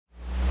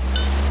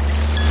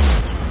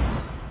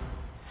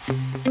What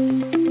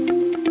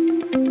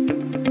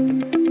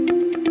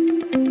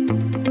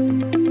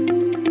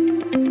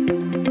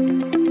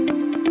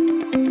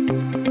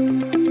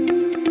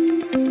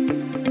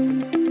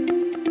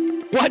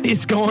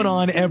is going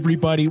on,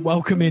 everybody?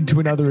 Welcome into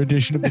another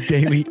edition of the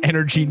Daily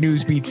Energy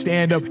Newsbeat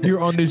Stand-Up here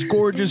on this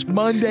gorgeous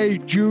Monday,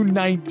 June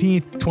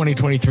 19th,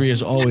 2023.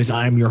 As always,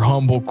 I'm your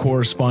humble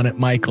correspondent,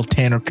 Michael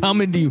Tanner,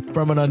 coming to you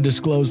from an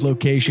undisclosed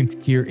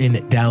location here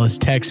in Dallas,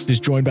 Texas,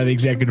 joined by the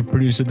executive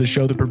producer of the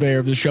show, the purveyor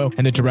of the show,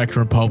 and the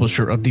director and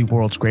publisher of the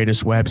world's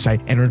greatest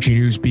website,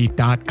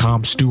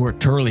 EnergyNewsbeat.com, Stuart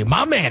Turley.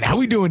 My man, how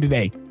we doing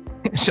today?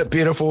 It's a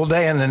beautiful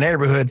day in the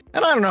neighborhood.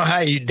 And I don't know how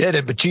you did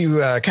it, but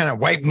you kind of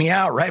wiped me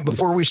out right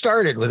before we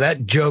started with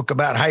that joke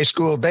about high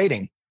school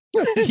dating.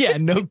 Yeah,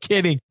 no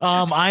kidding.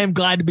 I am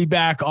glad to be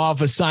back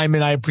off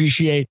assignment. I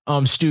appreciate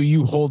Stu,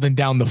 you holding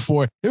down the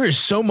fort. There is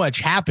so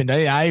much happened.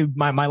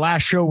 My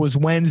last show was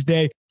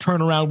Wednesday.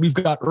 Turnaround. We've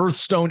got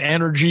Earthstone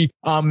Energy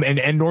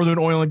and Northern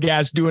Oil and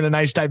Gas doing a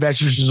nice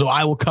divestiture, so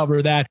I will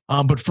cover that.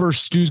 But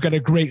first, Stu's got a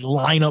great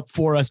lineup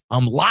for us.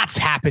 Lots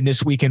happened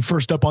this weekend.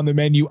 First up on the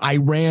menu,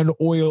 Iran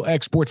oil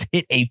exports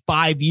hit a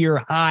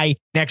 5-year high.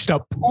 Next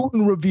up,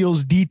 Putin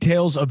reveals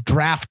details of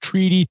draft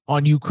treaty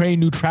on Ukraine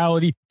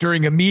neutrality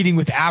during a meeting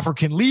with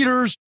African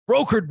leaders,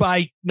 brokered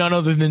by none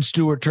other than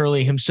Stuart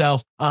Turley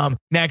himself.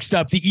 Next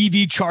up, the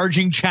EV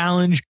charging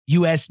challenge.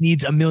 U.S.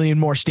 needs 1 million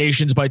more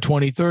stations by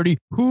 2030.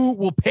 Who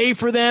will pay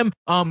for them?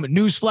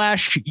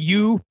 Newsflash,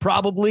 you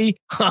probably.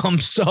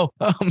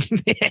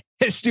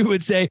 As Stu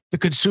would say, the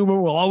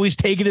consumer will always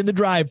take it in the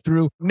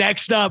drive-through.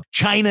 Next up,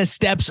 China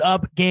steps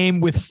up game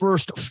with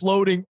first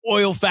floating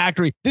oil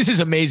factory. This is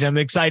amazing. I'm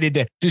excited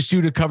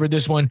to cover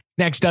this one.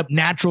 Next up,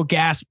 natural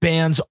gas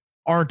bans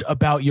aren't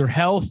about your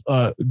health.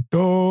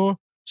 Duh.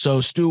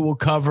 So Stu will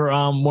cover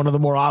one of the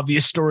more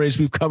obvious stories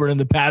we've covered in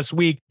the past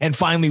week. And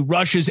finally,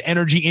 Russia's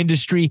energy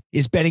industry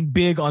is betting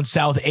big on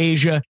South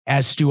Asia.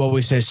 As Stu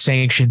always says,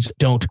 sanctions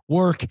don't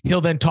work.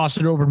 He'll then toss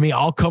it over to me.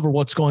 I'll cover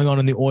what's going on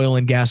in the oil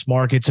and gas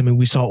markets. I mean,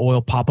 we saw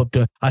oil pop up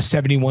to a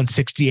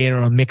 71.68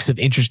 on a mix of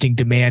interesting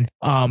demand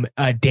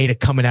data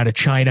coming out of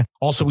China.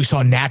 Also, we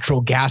saw natural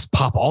gas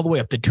pop all the way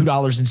up to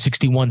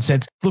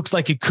 $2.61. Looks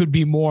like it could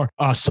be more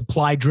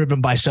supply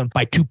driven by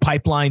two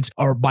pipelines,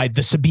 or by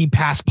the Sabine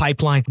Pass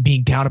pipeline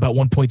being down about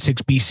 1.6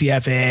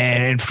 BCF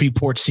and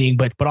Freeport seeing,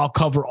 but I'll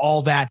cover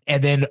all that.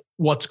 And then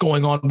what's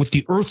going on with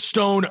the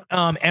Earthstone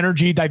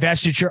energy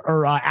divestiture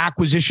or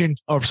acquisition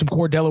of some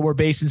core Delaware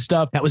Basin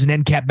stuff. That was an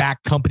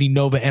NCAP-backed company,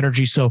 Nova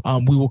Energy. So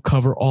we will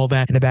cover all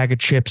that in a bag of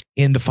chips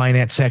in the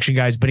finance section,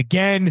 guys. But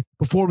again,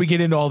 before we get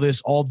into all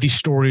this, all of these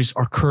stories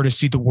are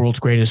courtesy of the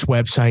world's greatest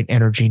website,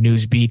 Energy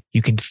Newsbeat.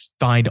 You can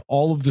find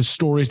all of the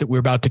stories that we're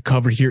about to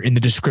cover here in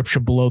the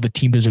description below. The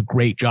team does a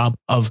great job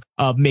of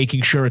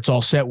making sure it's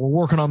all set. We're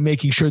working on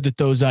making sure that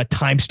those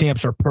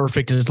timestamps are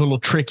perfect. It's a little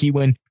tricky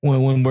when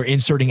we're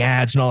inserting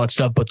ads and all that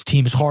stuff, but the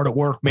team is hard at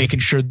work making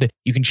sure that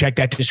you can check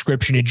that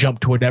description and jump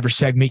to whatever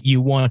segment you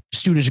want.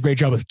 Stu does a great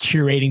job of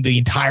curating the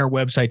entire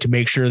website to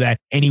make sure that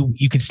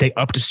you can stay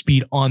up to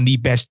speed on the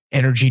best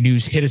energy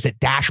news. Hit us at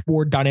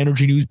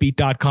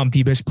dashboard.energynewsbeat.com,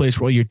 the best place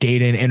for all your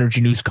data and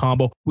energy news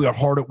combo. We are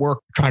hard at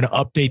work trying to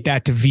update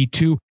that to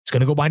V2. It's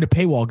going to go behind a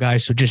paywall,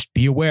 guys. So just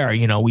be aware.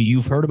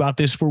 You've heard about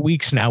this for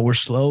weeks now. We're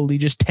slowly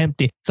just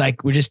tempting. It's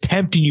like we're just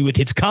tempting you with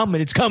it's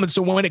coming.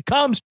 So when it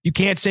comes, you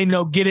can't say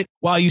no. Get it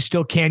while you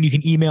still can. You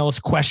can email us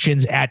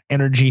questions at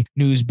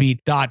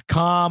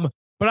energynewsbeat.com.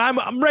 But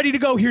I'm ready to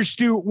go here,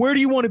 Stu. Where do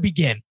you want to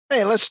begin?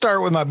 Hey, let's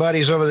start with my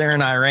buddies over there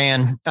in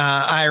Iran.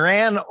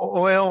 Iran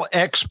oil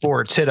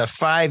exports hit a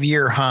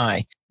 5-year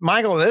high.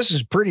 Michael, this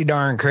is pretty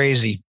darn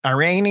crazy.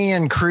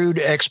 Iranian crude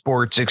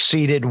exports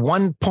exceeded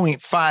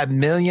 1.5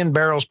 million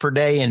barrels per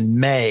day in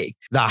May,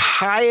 the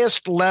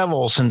highest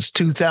level since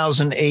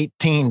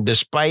 2018,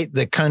 despite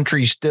the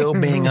country still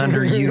being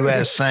under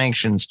U.S.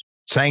 sanctions.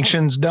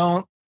 Sanctions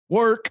don't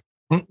work.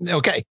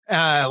 Okay.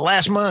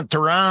 Last month,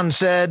 Tehran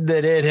said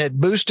that it had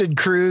boosted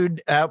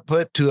crude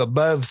output to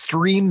above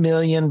 3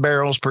 million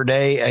barrels per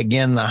day.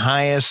 Again, the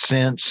highest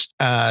since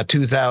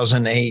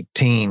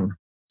 2018.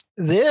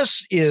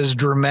 This is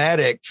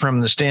dramatic from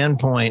the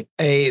standpoint.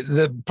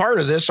 The part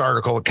of this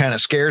article that kind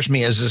of scares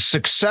me is a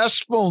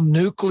successful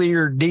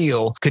nuclear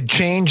deal could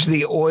change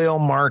the oil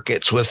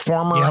markets, with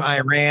former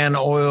Iran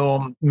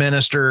oil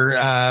minister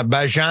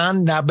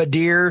Bajan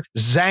Nabadir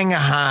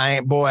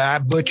Zanghai. Boy, I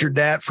butchered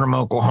that from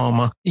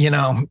Oklahoma.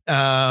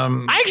 I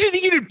actually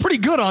think you did pretty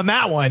good on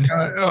that one.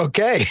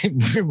 Okay.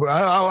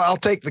 I'll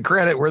take the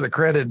credit where the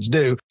credit's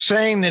due.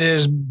 Saying that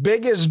his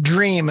biggest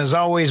dream has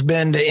always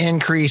been to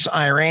increase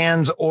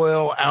Iran's oil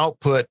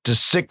output to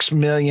 6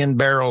 million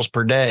barrels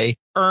per day,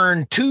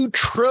 earn $2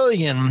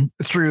 trillion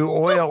through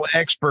oil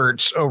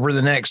exports over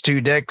the next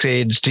 2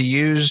 decades to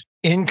use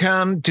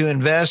income to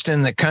invest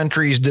in the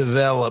country's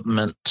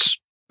development.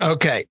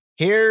 Okay,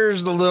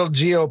 here's the little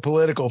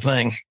geopolitical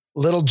thing.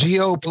 Little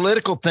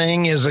geopolitical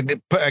thing is a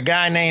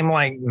guy named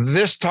like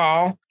this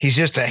tall. He's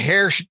just a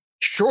hair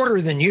shorter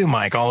than you,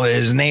 Michael.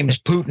 His name is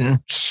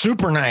Putin.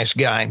 Super nice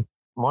guy.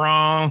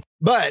 Wrong.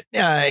 But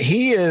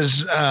he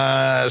is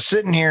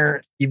sitting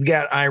here. You've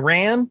got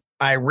Iran,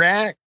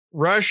 Iraq,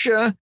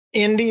 Russia,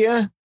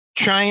 India,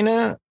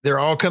 China. They're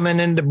all coming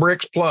into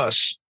BRICS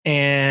Plus.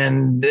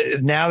 And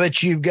now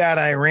that you've got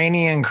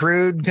Iranian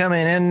crude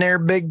coming in there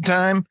big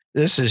time,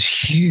 this is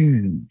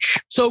huge.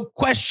 So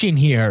question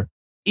here.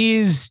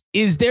 Is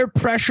there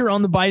pressure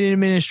on the Biden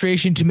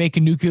administration to make a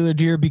nuclear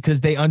deal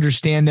because they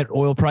understand that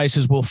oil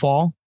prices will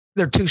fall?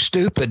 They're too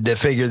stupid to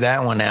figure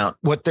that one out.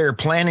 What they're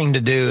planning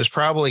to do is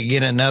probably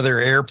get another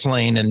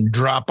airplane and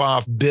drop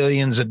off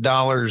billions of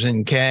dollars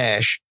in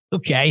cash.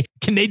 Okay.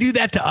 Can they do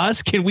that to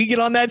us? Can we get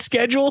on that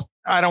schedule?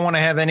 I don't want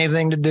to have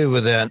anything to do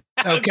with that.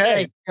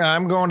 Okay.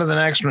 I'm going to the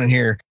next one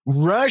here.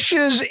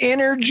 Russia's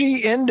energy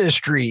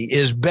industry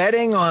is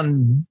betting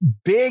on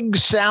big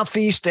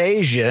Southeast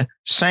Asia.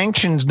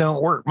 Sanctions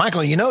don't work.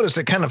 Michael, you notice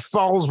it kind of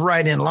falls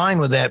right in line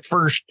with that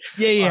first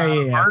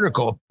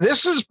article.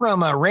 This is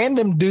from a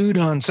random dude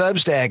on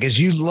Substack, as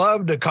you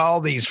love to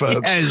call these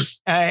folks. Yes.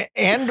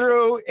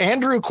 Andrew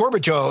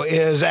Korbachev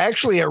is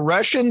actually a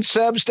Russian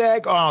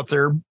Substack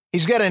author.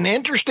 He's got an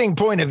interesting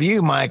point of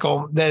view,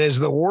 Michael, that is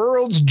the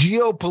world's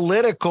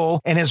geopolitical,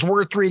 and it's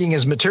worth reading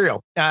his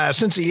material.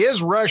 Since he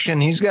is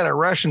Russian, he's got a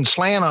Russian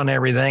slant on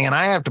everything. And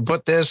I have to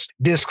put this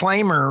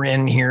disclaimer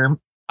in here.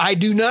 I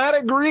do not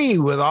agree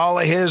with all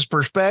of his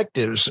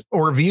perspectives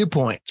or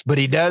viewpoints, but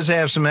he does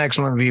have some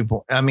excellent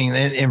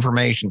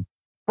information.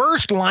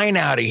 First line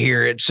out of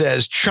here, it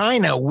says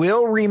China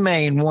will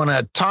remain one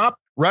of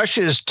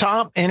Russia's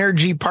top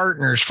energy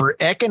partners for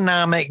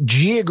economic,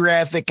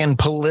 geographic, and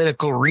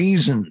political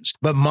reasons.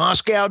 But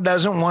Moscow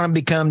doesn't want to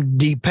become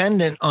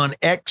dependent on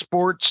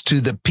exports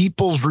to the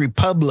People's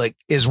Republic,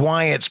 is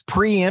why it's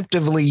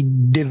preemptively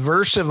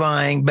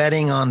diversifying,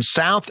 betting on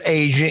South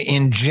Asia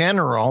in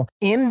general,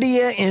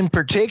 India in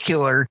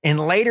particular. And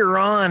later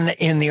on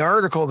in the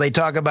article, they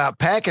talk about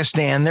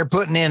Pakistan. They're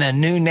putting in a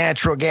new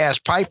natural gas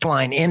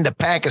pipeline into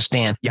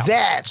Pakistan. Yeah.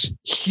 That's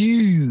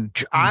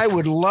huge. I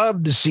would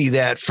love to see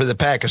that for the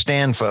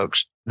Pakistan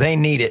folks. They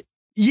need it.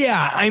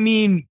 Yeah. I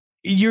mean,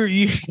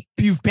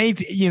 you've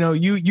painted,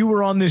 you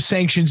were on this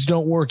sanctions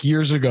don't work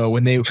years ago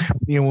when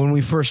when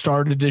we first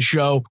started this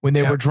show, when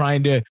they were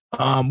trying to,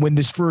 when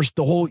the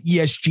whole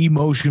ESG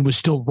motion was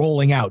still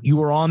rolling out. You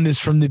were on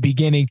this from the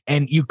beginning,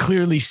 and you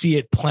clearly see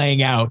it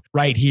playing out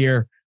right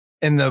here.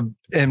 And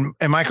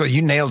Michael,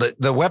 you nailed it.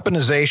 The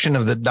weaponization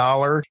of the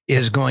dollar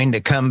is going to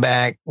come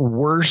back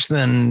worse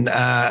than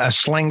a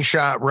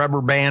slingshot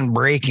rubber band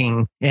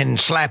breaking and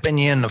slapping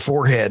you in the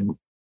forehead.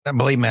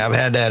 Believe me, I've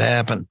had that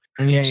happen.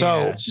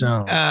 So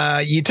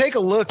you take a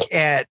look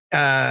at,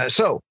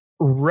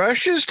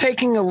 Russia's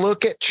taking a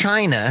look at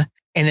China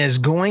and is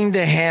going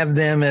to have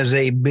them as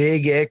a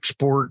big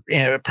export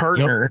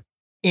partner.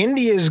 Yep.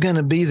 India is going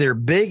to be their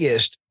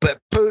biggest, but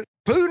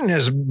Putin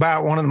is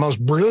about one of the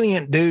most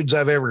brilliant dudes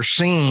I've ever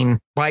seen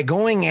by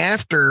going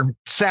after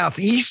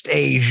Southeast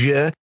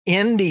Asia,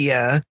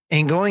 India,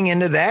 and going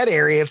into that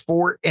area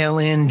for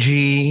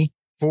LNG,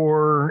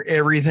 for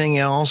everything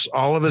else,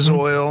 all of his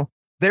oil.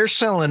 They're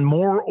selling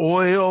more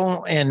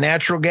oil and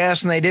natural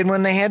gas than they did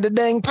when they had the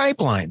dang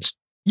pipelines.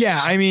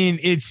 Yeah, I mean,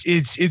 it's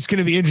going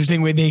to be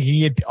interesting when they can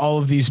get all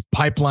of these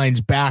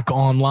pipelines back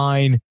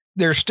online.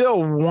 There's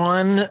still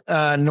one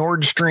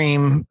Nord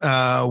Stream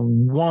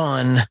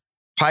 1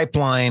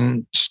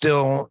 pipeline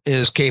still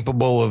is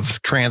capable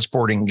of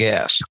transporting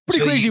gas.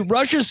 Pretty crazy.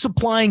 Russia's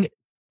supplying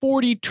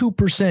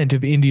 42%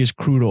 of India's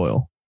crude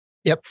oil.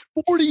 Yep.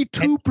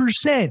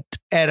 42%.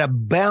 At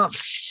about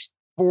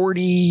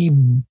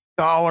 $40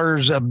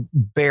 a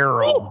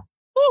barrel.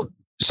 Ooh.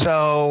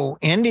 So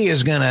India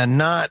is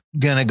not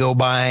going to go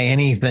buy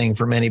anything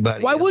from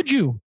anybody. Why would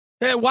you?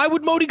 Why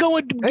would Modi go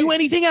and do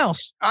anything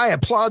else? I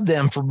applaud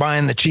them for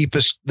buying the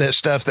cheapest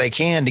stuff they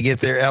can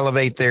to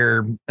elevate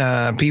their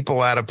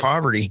people out of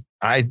poverty.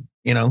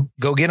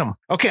 Go get them.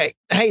 Okay.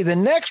 Hey, the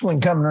next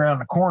one coming around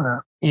the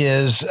corner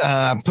is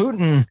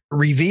Putin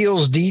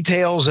reveals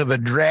details of a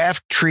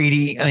draft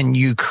treaty on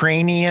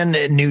Ukrainian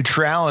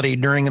neutrality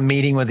during a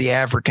meeting with the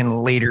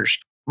African leaders.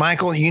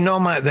 Michael,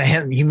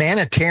 the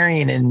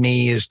humanitarian in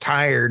me is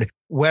tired.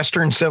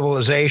 Western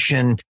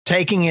civilization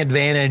taking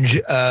advantage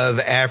of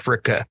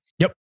Africa.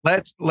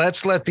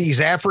 Let's let these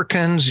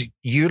Africans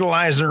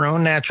utilize their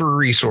own natural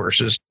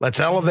resources.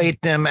 Let's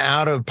elevate them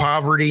out of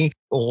poverty.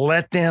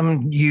 Let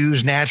them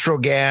use natural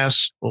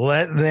gas.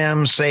 Let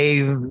them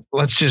save.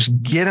 Let's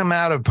just get them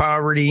out of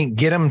poverty,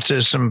 get them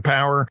to some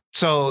power.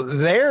 So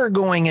they're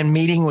going and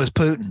meeting with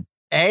Putin.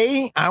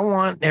 I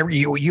want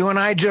you and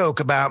I joke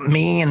about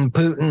me and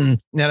Putin.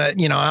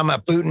 I'm a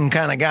Putin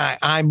kind of guy.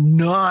 I'm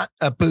not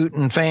a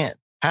Putin fan.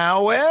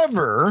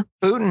 However,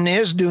 Putin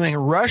is doing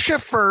Russia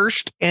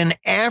first and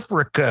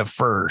Africa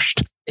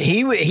first.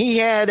 He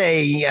had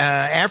a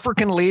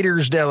African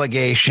leaders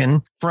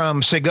delegation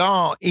from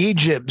Senegal,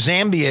 Egypt,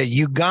 Zambia,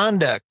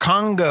 Uganda,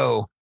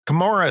 Congo,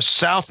 Comoros,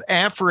 South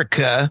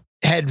Africa,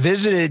 had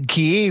visited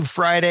Kyiv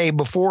Friday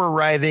before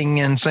arriving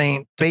in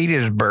St.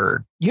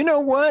 Petersburg. You know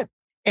what?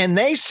 And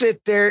they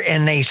sit there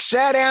and they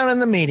sat down in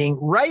the meeting,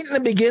 right in the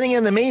beginning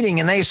of the meeting,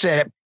 and they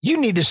said, you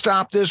need to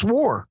stop this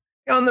war.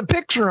 On the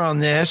picture on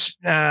this,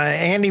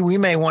 Andy, we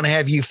may want to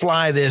have you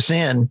fly this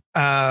in.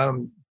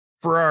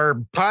 For our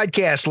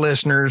podcast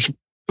listeners,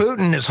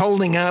 Putin is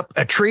holding up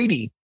a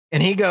treaty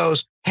and he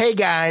goes, hey,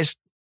 guys,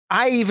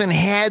 I even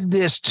had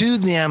this to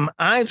them.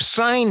 I've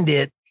signed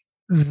it.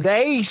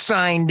 They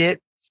signed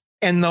it.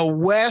 And the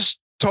West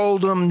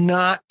told them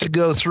not to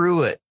go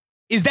through it.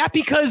 Is that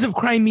because of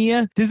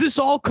Crimea? Does this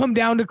all come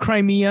down to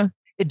Crimea?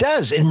 It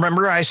does. And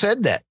remember, I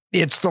said that.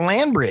 It's the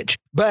land bridge.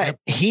 But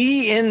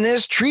he, in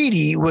this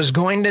treaty, was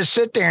going to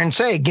sit there and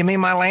say, give me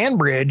my land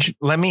bridge.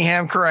 Let me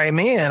have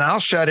Crimea and I'll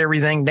shut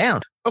everything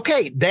down.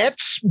 Okay,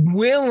 that's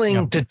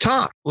willing to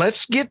talk.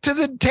 Let's get to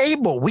the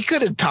table. We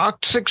could have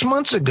talked 6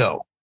 months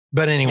ago.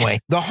 But anyway,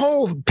 the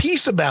whole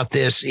piece about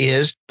this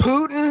is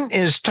Putin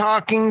is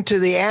talking to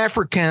the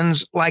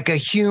Africans like a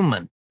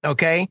human.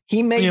 Okay,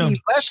 he may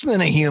be less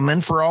than a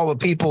human for all the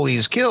people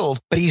he's killed,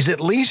 but he's at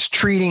least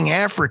treating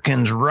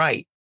Africans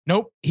right.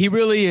 Nope, he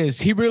really is.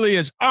 He really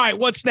is. All right,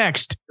 what's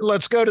next?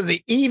 Let's go to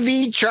the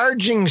EV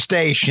charging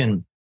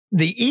station.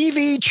 The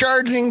EV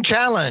charging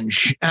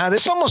challenge.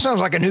 This almost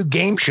sounds like a new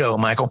game show,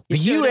 Michael. The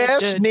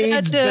U.S.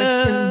 needs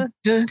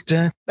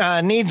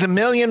 1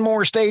 million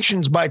more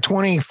stations by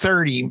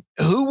 2030.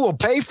 Who will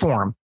pay for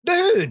them?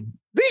 Dude,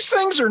 these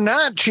things are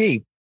not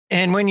cheap.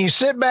 And when you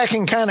sit back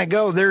and kind of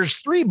go, there's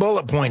 3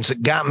 bullet points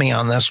that got me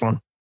on this one.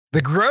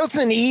 The growth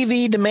in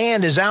EV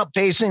demand is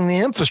outpacing the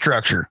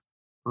infrastructure.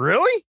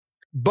 Really?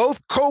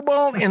 Both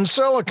cobalt and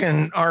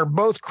silicon are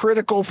both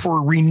critical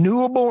for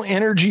renewable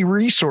energy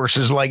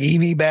resources like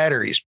EV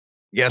batteries.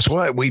 Guess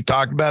what? We've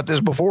talked about this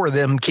before.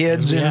 Them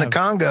kids in the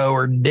Congo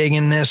are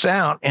digging this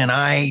out. And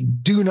I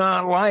do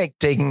not like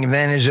taking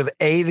advantage of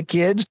A, the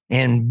kids,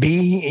 and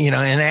B, in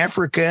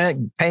Africa,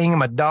 paying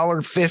them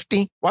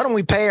 $1.50. Why don't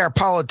we pay our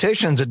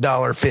politicians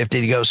 $1.50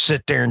 to go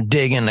sit there and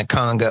dig in the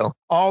Congo?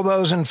 All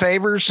those in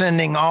favor,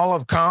 sending all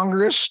of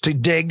Congress to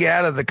dig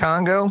out of the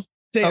Congo?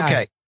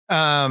 Okay.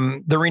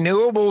 The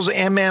renewables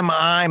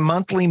MMI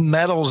monthly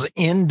metals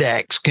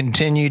index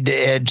continued to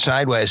edge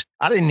sideways.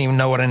 I didn't even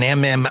know what an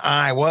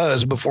MMI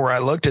was before I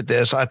looked at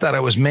this. I thought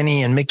it was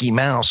Minnie and Mickey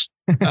Mouse.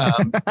 No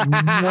idea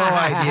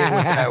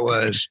what that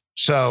was.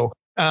 So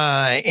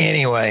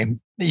anyway,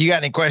 you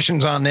got any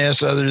questions on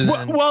this other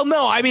than? Well,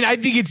 no, I mean, I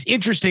think it's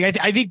interesting. I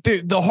think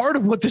the heart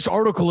of what this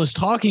article is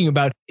talking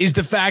about is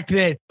the fact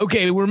that,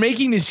 okay, we're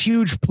making this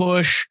huge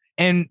push.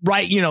 And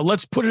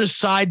let's put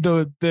aside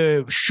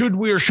the should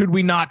we or should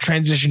we not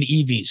transition to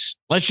EVs.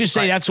 Let's just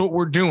say that's what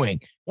we're doing.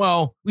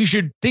 Well, we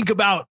should think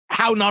about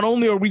how not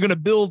only are we going to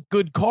build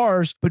good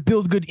cars, but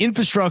build good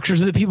infrastructure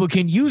so that people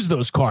can use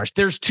those cars.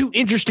 There's 2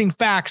 interesting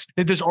facts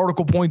that this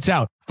article points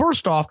out.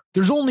 First off,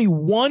 there's only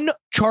 1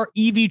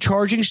 EV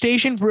charging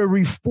station for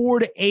every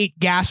 4 to 8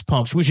 gas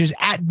pumps, which is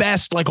at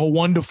best like a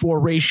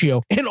 1-to-4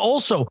 ratio. And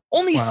also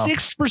only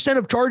 6%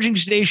 of charging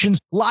stations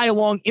lie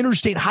along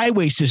interstate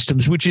highway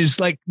systems, which is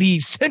like the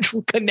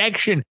central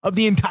connection of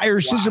the entire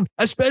system,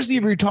 especially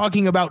if you're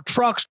talking about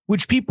trucks,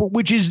 which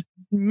is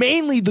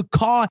mainly the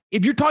cost.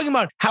 If you're talking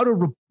about how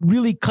to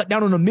really cut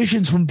down on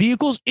emissions from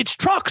vehicles, it's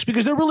trucks,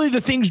 because they're really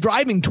the things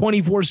driving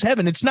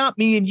 24/7. It's not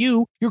me and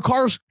you. Your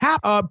car's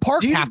parked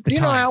half the time. Do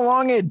you know how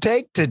long it'd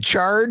take to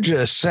charge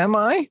a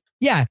semi?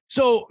 Yeah.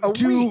 So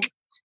week.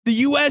 The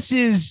U.S.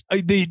 is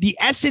the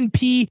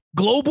S&P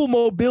Global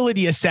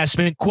Mobility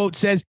Assessment quote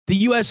says the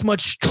U.S.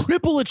 must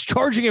triple its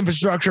charging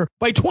infrastructure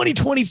by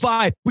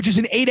 2025, which is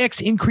an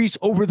 8x increase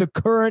over the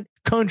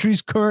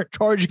country's current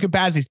charging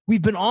capacities.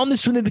 We've been on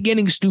this from the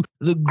beginning, Stu.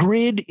 The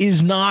grid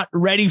is not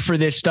ready for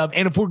this stuff.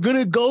 And if we're going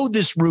to go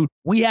this route,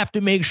 we have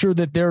to make sure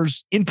that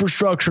there's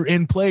infrastructure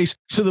in place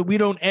so that we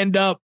don't end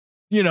up,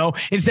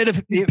 instead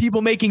of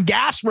people making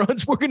gas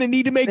runs, we're going to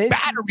need to make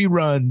battery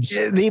runs.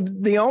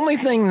 The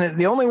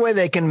only way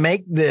they can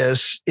make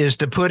this is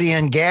to put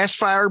in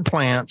gas-fired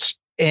plants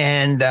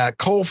and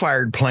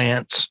coal-fired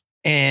plants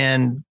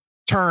and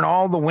turn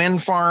all the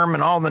wind farm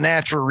and all the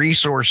natural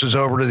resources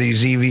over to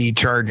these EV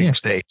charging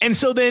stations. And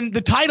so then the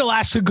title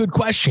asks a good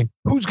question.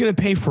 Who's going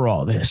to pay for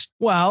all this?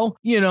 Well,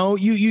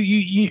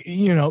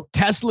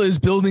 Tesla is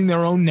building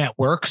their own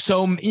network.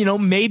 So,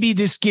 maybe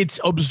this gets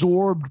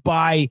absorbed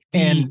by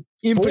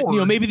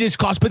maybe this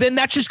cost, but then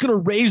that's just going to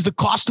raise the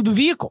cost of the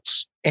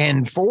vehicles.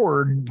 And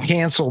Ford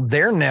canceled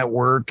their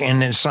network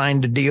and then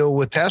signed a deal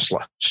with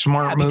Tesla.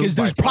 Smart move. Because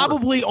there's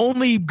probably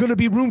only going to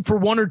be room for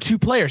 1 or 2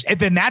 players. And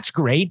then that's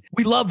great.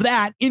 We love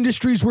that.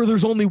 Industries where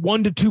there's only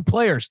 1 to 2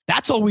 players.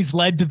 That's always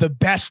led to the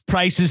best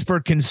prices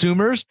for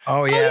consumers.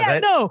 Oh, yeah.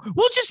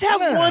 We'll just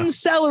have one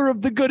seller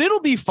of the good.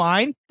 It'll be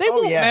fine. They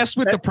won't mess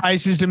with the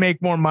prices to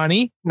make more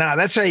money. No,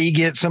 that's how you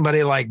get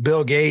somebody like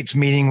Bill Gates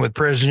meeting with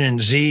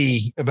President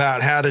Xi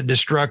about how to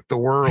destruct the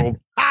world.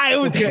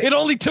 It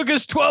only took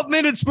us 12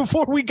 minutes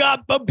before we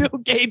got a Bill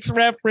Gates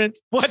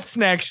reference. What's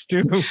next,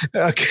 Stu?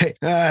 Okay.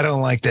 I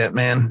don't like that,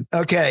 man.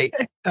 Okay.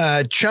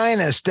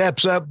 China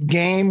steps up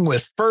game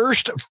with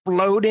first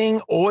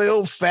floating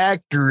oil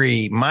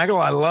factory. Michael,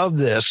 I love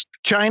this.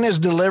 China's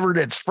delivered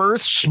its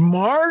first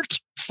smart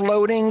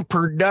floating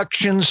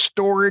production,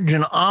 storage,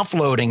 and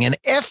offloading, an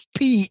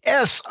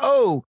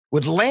FPSO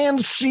with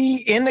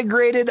land-sea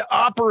integrated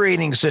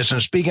operating system.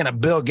 Speaking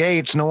of Bill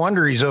Gates, no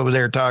wonder he's over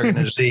there talking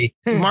to Z,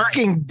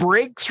 marking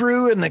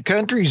breakthrough in the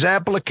country's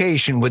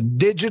application with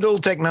digital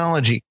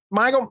technology.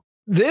 Michael,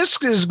 this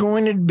is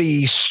going to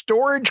be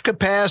storage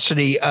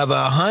capacity of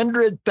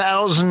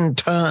 100,000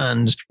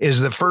 tons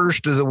is the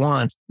first of the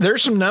one.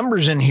 There's some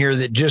numbers in here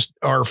that just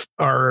are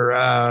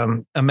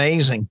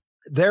amazing.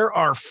 There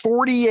are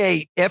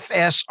 48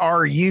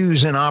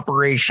 FSRUs in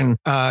operation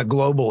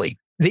globally.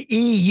 The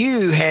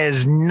EU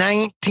has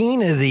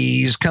 19 of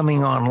these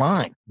coming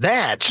online.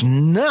 That's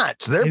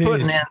nuts.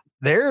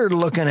 They're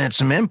looking at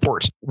some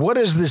imports. What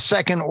is the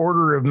second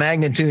order of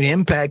magnitude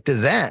impact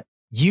of that?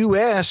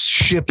 U.S.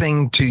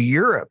 shipping to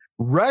Europe.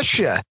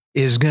 Russia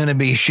is going to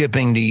be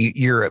shipping to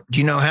Europe. Do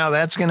you know how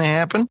that's going to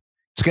happen?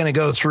 It's going to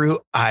go through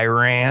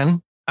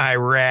Iran,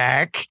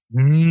 Iraq.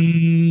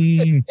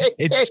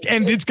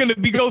 It's going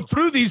to go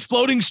through these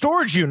floating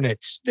storage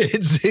units.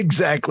 It's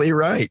exactly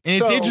right.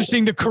 And it's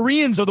interesting. The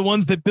Koreans are the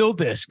ones that build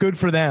this. Good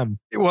for them.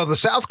 Well, the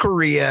South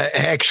Korea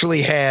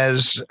actually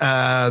has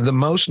the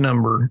most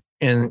number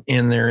in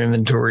their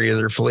inventory of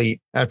their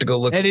fleet. I have to go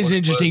look. That is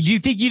interesting. Do you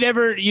think you'd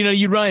ever,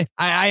 you'd run,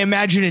 I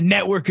imagine a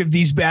network of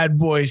these bad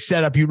boys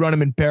set up, you run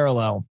them in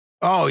parallel.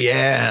 Oh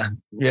yeah.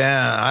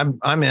 Yeah.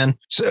 I'm in.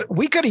 So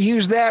we could have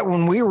used that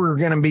when we were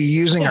going to be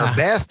using our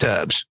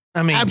bathtubs.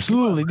 I mean,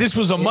 absolutely. This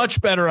was a much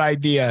better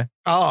idea.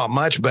 Oh,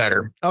 much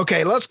better.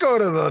 Okay. Let's go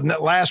to the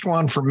last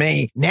one for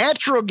me.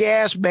 Natural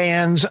gas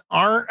bans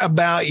aren't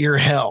about your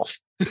health.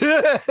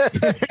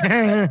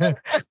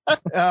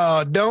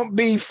 Oh, don't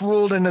be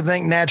fooled into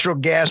think natural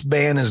gas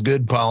ban is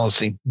good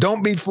policy.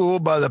 Don't be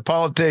fooled by the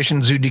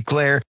politicians who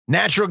declare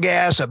natural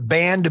gas a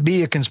ban to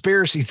be a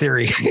conspiracy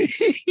theory.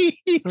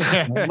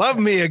 Love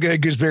me a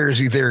good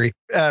conspiracy theory.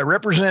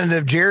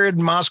 Representative Jared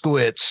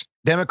Moskowitz,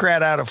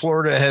 Democrat out of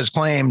Florida, has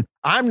claimed,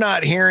 I'm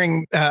not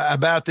hearing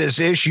about this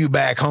issue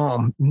back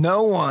home.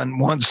 No one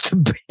wants to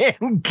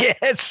ban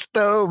gas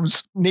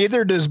stoves.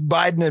 Neither does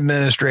Biden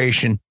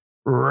administration.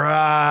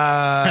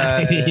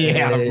 Right.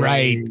 Yeah,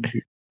 right.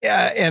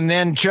 Yeah. And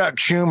then Chuck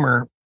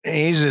Schumer,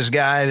 he's this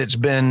guy that's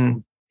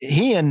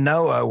he and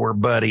Noah were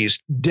buddies.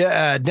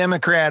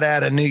 Democrat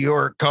out of New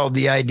York called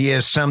the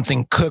idea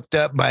something cooked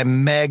up by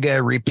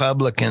mega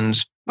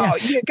Republicans. Yeah. Oh,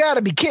 you got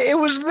to be kidding. It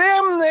was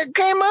them that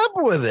came up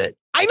with it.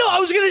 I know. I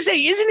was going to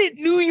say, isn't it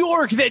New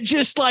York that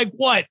just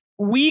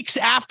weeks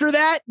after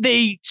that,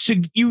 they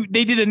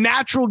did a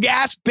natural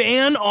gas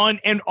ban on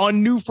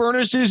new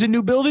furnaces and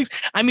new buildings.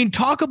 I mean,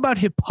 talk about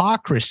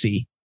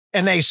hypocrisy.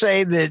 And they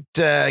say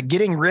that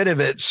getting rid of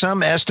it,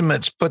 some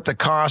estimates put the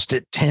cost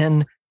at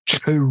 $10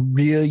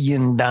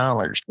 trillion.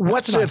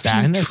 What's a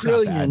few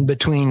trillion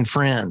between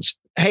friends?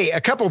 Hey,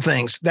 a couple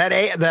things.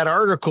 That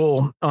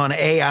article on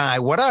AI,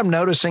 what I'm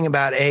noticing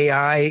about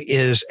AI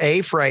is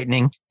A,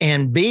 frightening,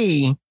 and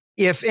B,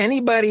 if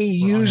anybody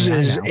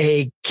uses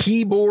a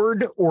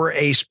keyboard or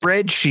a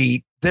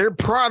spreadsheet, their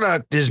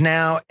product is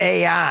now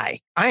AI.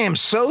 I am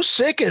so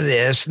sick of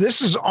this.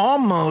 This is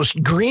almost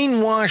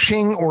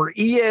greenwashing or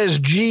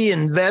ESG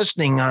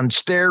investing on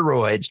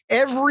steroids.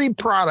 Every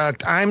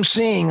product I'm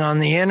seeing on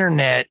the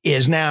internet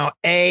is now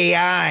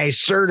AI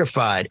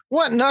certified.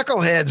 What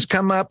knuckleheads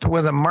come up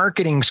with a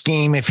marketing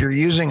scheme if you're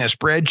using a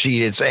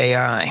spreadsheet? It's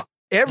AI.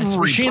 It's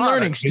machine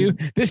learning, Stu.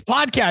 This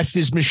podcast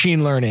is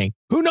machine learning.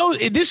 Who knows?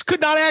 This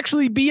could not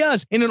actually be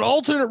us. In an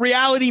alternate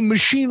reality,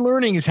 machine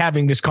learning is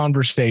having this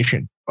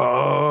conversation.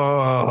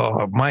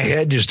 Oh, my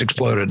head just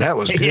exploded. That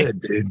was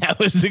good, dude. That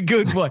was a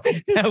good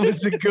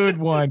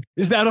one.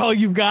 Is that all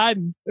you've got?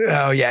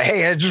 Oh, yeah.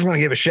 Hey, I just want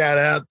to give a shout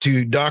out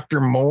to Dr.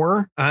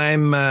 Moore.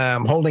 I'm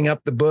holding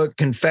up the book,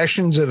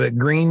 Confessions of a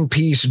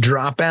Greenpeace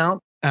Dropout.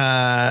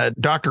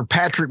 Dr.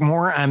 Patrick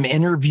Moore, I'm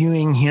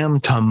interviewing him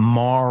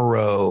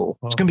tomorrow.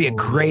 It's going to be a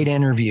great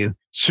interview.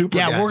 Super.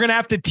 Yeah, we're going to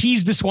have to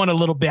tease this one a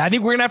little bit. I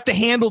think we're going to have to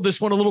handle this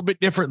one a little bit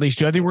differently,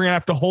 Stu. I think we're going to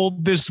have to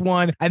hold this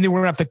one. I think we're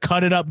going to have to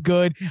cut it up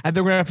good. I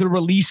think we're going to have to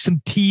release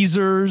some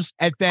teasers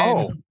and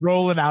then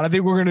roll it out. I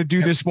think we're going to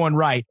do this one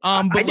right.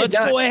 But let's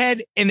go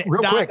ahead and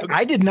real quick.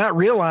 I did not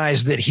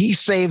realize that he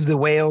saved the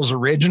whales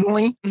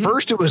originally. Mm-hmm.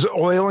 First, it was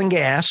oil and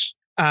gas.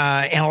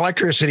 And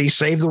electricity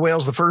saved the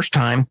whales the first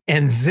time.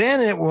 And then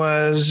it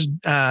was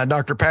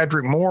Dr.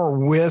 Patrick Moore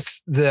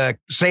with the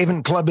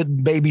Saving Club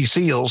of Baby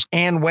Seals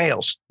and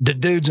whales. The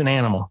dude's an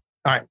animal.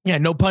 All right. Yeah,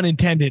 no pun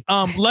intended.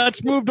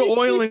 Let's move to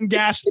oil and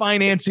gas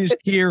finances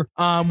here.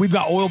 We've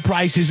got oil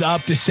prices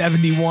up to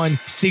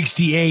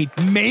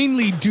 71.68,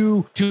 mainly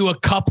due to a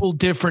couple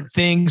different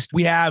things.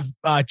 We have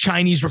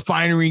Chinese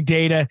refinery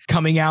data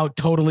coming out,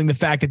 totaling the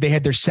fact that they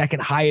had their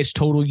second highest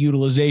total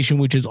utilization,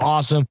 which is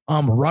awesome.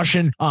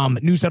 Russian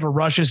news out of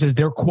Russia says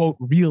their quote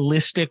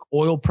realistic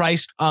oil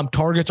price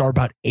targets are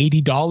about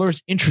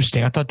 $80.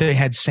 Interesting. I thought they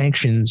had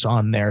sanctions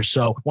on there,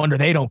 so wonder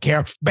they don't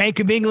care. Bank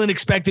of England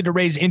expected to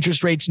raise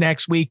interest rates next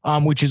week,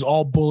 which is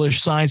all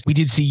bullish signs. We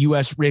did see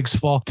U.S. rigs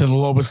fall to the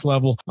lowest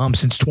level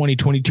since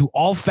 2022.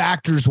 All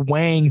factors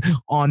weighing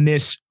on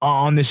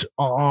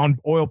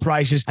oil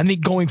prices. I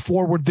think going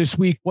forward this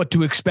week, what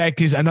to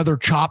expect is another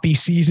choppy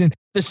season.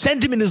 the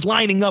sentiment is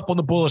lining up on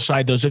the bullish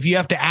side, though. So if you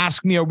have to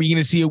ask me, are we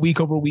going to see a week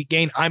over week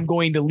gain? I'm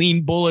going to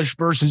lean bullish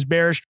versus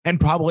bearish, and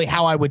probably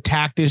how I would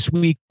tack this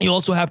week. You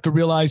also have to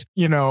realize,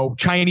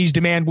 Chinese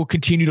demand will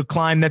continue to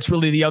climb. That's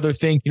really the other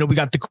thing. We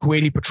got the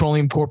Kuwaiti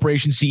Petroleum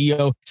Corporation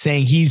CEO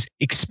saying he's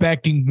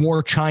expecting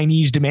more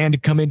Chinese demand to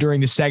come in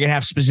during the second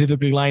half,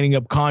 specifically lining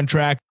up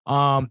contract.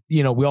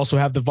 We also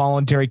have the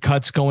voluntary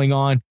cuts going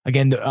on.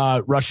 Again,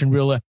 the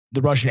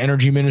Russian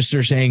energy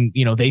minister saying,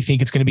 they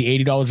think it's going to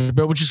be $80 a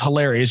barrel, which is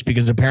hilarious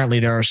because apparently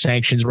there are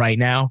sanctions right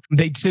now.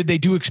 They said they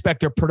do expect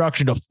their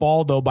production to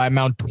fall, though, by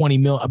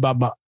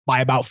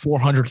about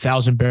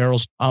 400,000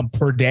 barrels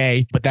per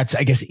day. But that's,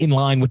 I guess, in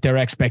line with their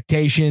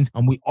expectations.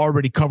 We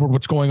already covered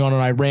what's going on in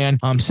Iran,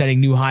 setting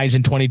new highs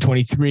in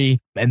 2023.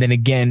 And then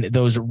again,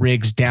 those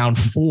rigs down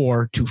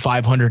 4 to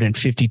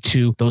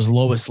 552, those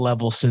lowest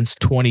levels since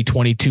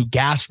 2022.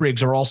 Gas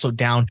rigs are also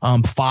down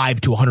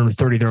 5 to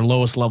 130, their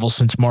lowest level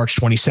since March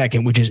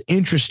 22nd, which is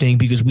interesting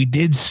because we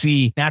did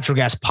see natural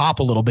gas pop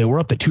a little bit. We're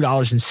up to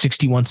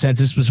 $2.61.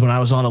 This was when I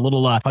was on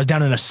I was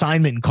down an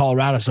assignment in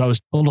Colorado, so I was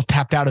a little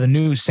tapped out of the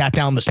news, sat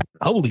down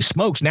holy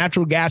smokes,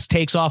 natural gas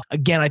takes off.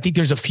 Again, I think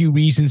there's a few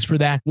reasons for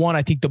that. One,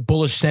 I think the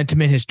bullish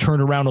sentiment has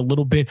turned around a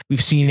little bit. We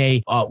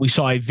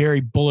saw a very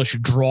bullish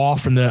draw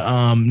from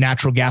the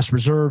natural gas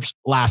reserves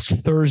last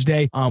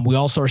Thursday. We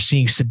also are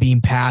seeing Sabine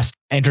Pass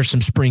enter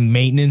some spring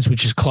maintenance,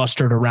 which is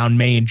clustered around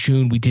May and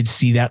June. We did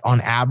see that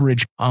on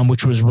average,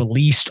 which was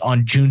released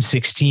on June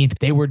 16th.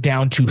 They were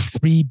down to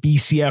 3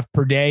 BCF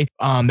per day.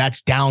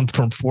 That's down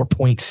from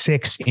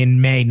 4.6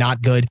 in May.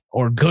 Not good,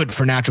 or good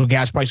for natural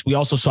gas price. We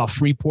also saw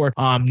Freeport.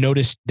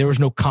 Noticed there was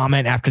no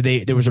comment after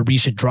there was a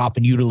recent drop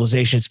in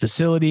utilization at its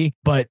facility,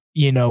 but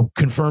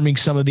confirming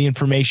some of the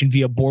information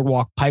via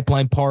Boardwalk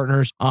Pipeline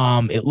Partners.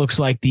 It looks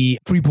like the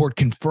Freeport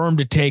confirmed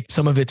to take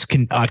some of its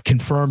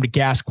confirmed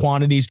gas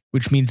quantities,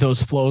 which means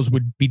those flows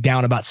would be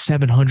down about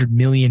 700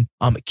 million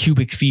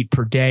cubic feet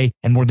per day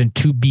and more than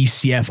 2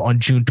 BCF on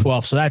June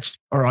 12th.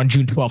 On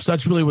June 12th. So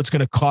that's really what's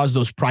going to cause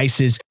those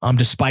prices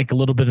to spike a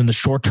little bit in the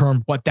short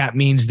term. What that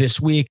means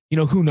this week,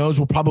 who knows?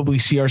 We'll probably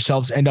see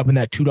ourselves end up in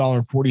that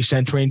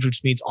 $2.40 range,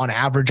 which means on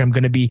average, I'm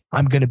going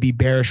to be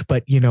bearish,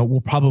 but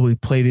we'll probably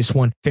play this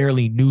one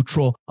fairly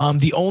neutral.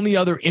 The only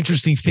other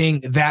interesting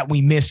thing that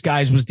we missed,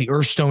 guys, was the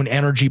Earthstone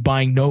Energy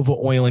buying Nova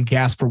Oil and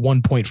Gas for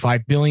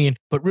 $1.5 billion,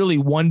 but really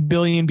 $1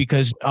 billion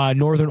because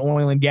Northern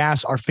Oil and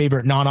Gas, our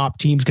favorite non-op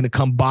team, is going to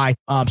come buy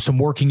some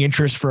working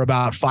interest for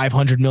about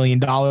 $500 million.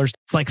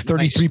 It's like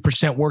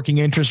 33% working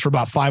interest for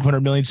about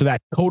 $500 million. So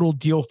that total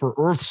deal for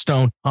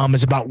Earthstone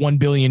is about $1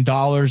 billion.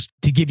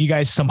 To give you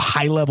guys some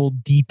high level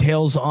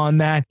details on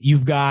that,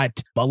 you've got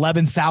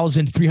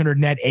 11,300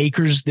 net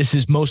acres. This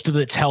is most of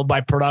it's held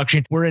by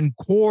production. We're in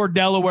core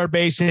Delaware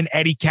Basin,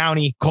 Eddy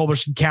County,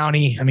 Culberson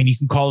County. I mean, you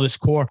can call this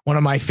core, one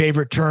of my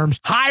favorite terms.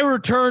 High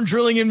return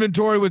drilling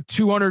inventory with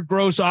 200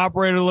 gross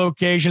operator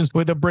locations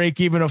with a break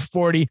even of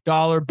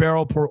 $40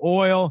 barrel per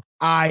oil.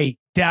 I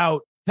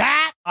doubt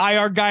that.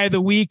 IR guy of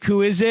the week,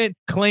 who is it?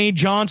 Clay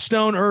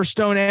Johnstone,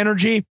 Earthstone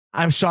Energy.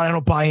 I'm sorry, I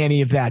don't buy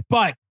any of that,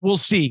 but we'll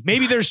see.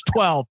 Maybe there's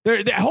 12.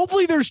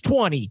 Hopefully there's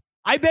 20.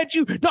 I bet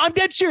you. No, I'm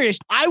dead serious.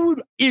 I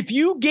would, if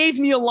you gave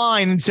me a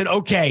line and said,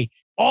 okay,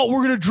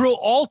 we're going to drill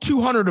all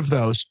 200 of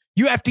those.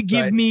 You have to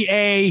give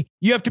me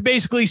you have to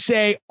basically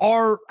say,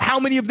 how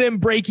many of them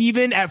break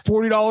even at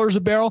 $40 a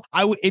barrel?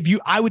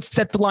 I would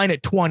set the line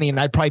at 20 and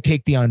I'd probably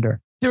take the under.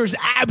 There's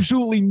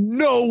absolutely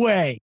no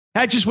way.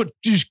 That's just what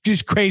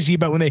just crazy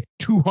about when they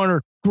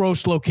 200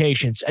 gross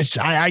locations.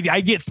 I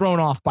get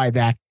thrown off by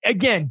that.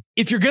 Again,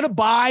 if you're going to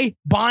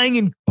buying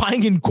in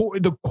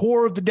the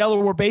core of the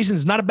Delaware Basin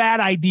is not a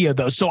bad idea,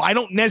 though. So I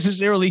don't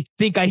necessarily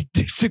think I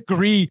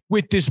disagree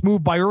with this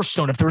move by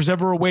Earthstone. If there's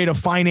ever a way to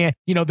finance,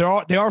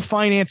 they are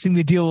financing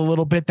the deal a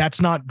little bit.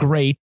 That's not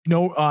great.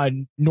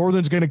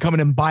 Northern's going to come in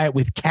and buy it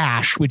with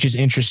cash, which is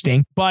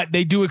interesting. But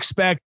they do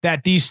expect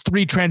that these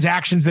 3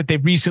 transactions that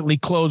they've recently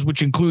closed,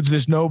 which includes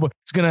this Nova,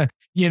 it's going to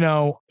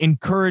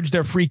encourage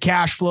their free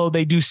cash flow.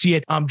 They do see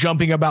it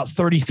jumping about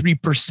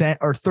 33%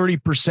 or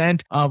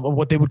 30% of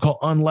what they would call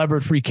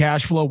unlevered free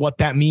cash flow. What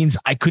that means,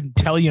 I couldn't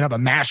tell you. I have a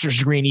master's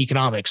degree in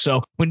economics.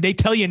 So when they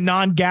tell you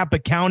non-GAAP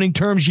accounting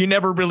terms, you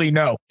never really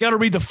know. You got to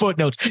read the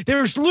footnotes.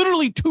 There's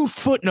literally 2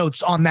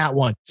 footnotes on that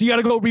one. So you got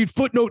to go read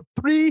footnote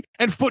 3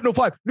 and footnote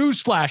 5.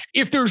 Newsflash.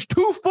 If there's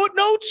 2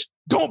 footnotes,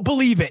 don't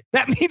believe it.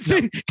 That means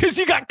because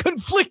you got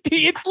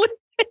conflicting.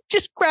 It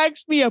just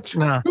cracks me up.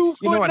 No. 2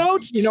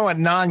 footnotes. You know what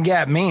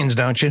non-GAAP means,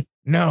 don't you?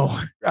 No.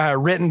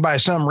 Written by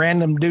some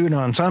random dude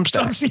on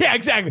Substack. Yeah,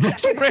 exactly.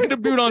 Some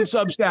random dude on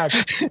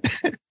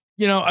Substack.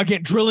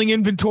 Again, drilling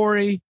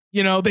inventory.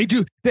 They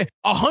do. They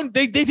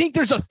think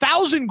there's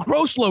 1,000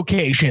 gross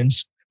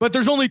locations, but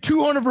there's only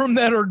 200 of them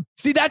that are.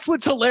 See, that's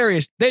what's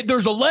hilarious.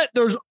 There's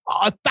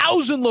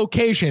 1,000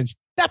 locations.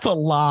 That's a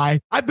lie.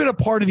 I've been a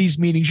part of these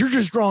meetings. You're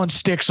just drawing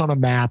sticks on a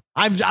map.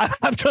 I've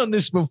done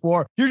this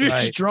before. You're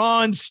just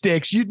drawing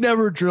sticks. You'd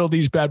never drill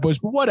these bad boys,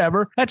 but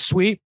whatever. That's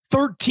sweet.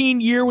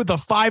 13-year with a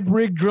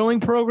 5-rig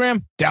drilling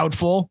program?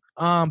 Doubtful.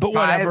 But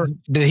whatever.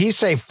 Did he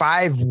say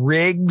 5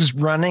 rigs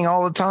running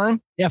all the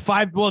time? Yeah,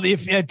 5. Well,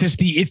 if it's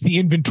the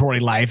inventory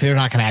life, they're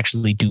not going to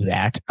actually do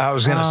that. I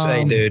was going to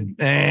say, dude,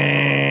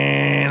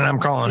 and I'm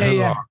calling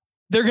it off.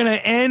 They're going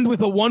to end with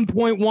a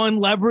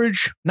 1.1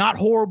 leverage. Not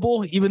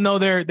horrible, even though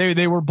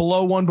they were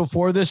below 1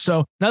 before this.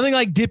 So nothing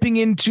like dipping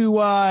into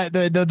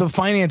the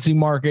financing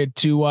market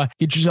to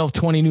get yourself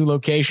 20 new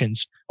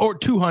locations or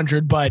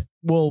 200. But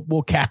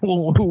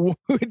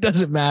it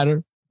doesn't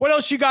matter. What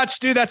else you got,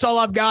 Stu? That's all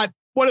I've got.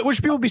 What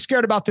should people be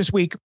scared about this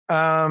week?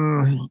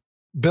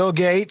 Bill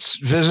Gates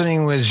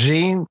visiting with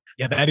Xi.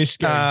 Yeah, that is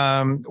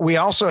scary. We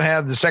also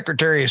have the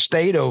Secretary of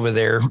State over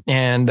there.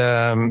 And,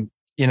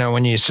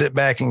 when you sit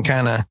back and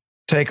kind of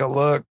take a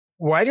look,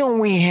 why don't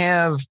we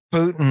have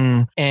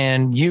Putin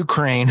and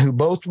Ukraine, who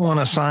both want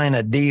to sign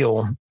a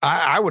deal?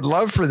 I would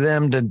love for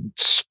them to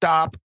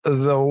stop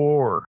the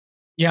war.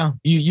 Yeah,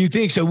 you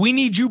think so? We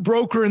need you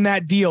brokering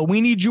that deal.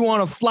 We need you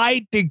on a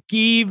flight to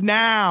Kyiv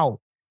now.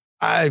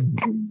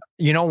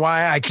 You know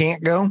why I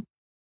can't go?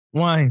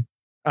 Why?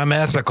 I'm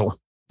ethical.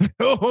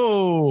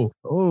 Oh,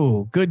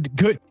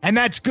 good. And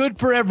that's good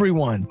for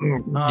everyone.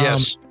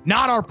 Yes.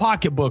 Not our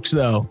pocketbooks,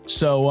 though.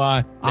 So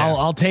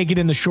I'll take it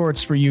in the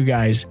shorts for you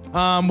guys.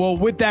 Well,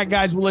 with that,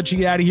 guys, we'll let you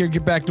get out of here,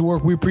 get back to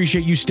work. We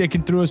appreciate you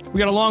sticking through us. We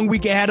got a long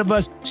week ahead of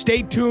us.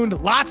 Stay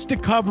tuned. Lots to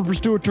cover for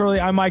Stuart Turley.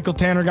 I'm Michael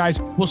Tanner, guys.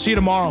 We'll see you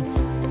tomorrow.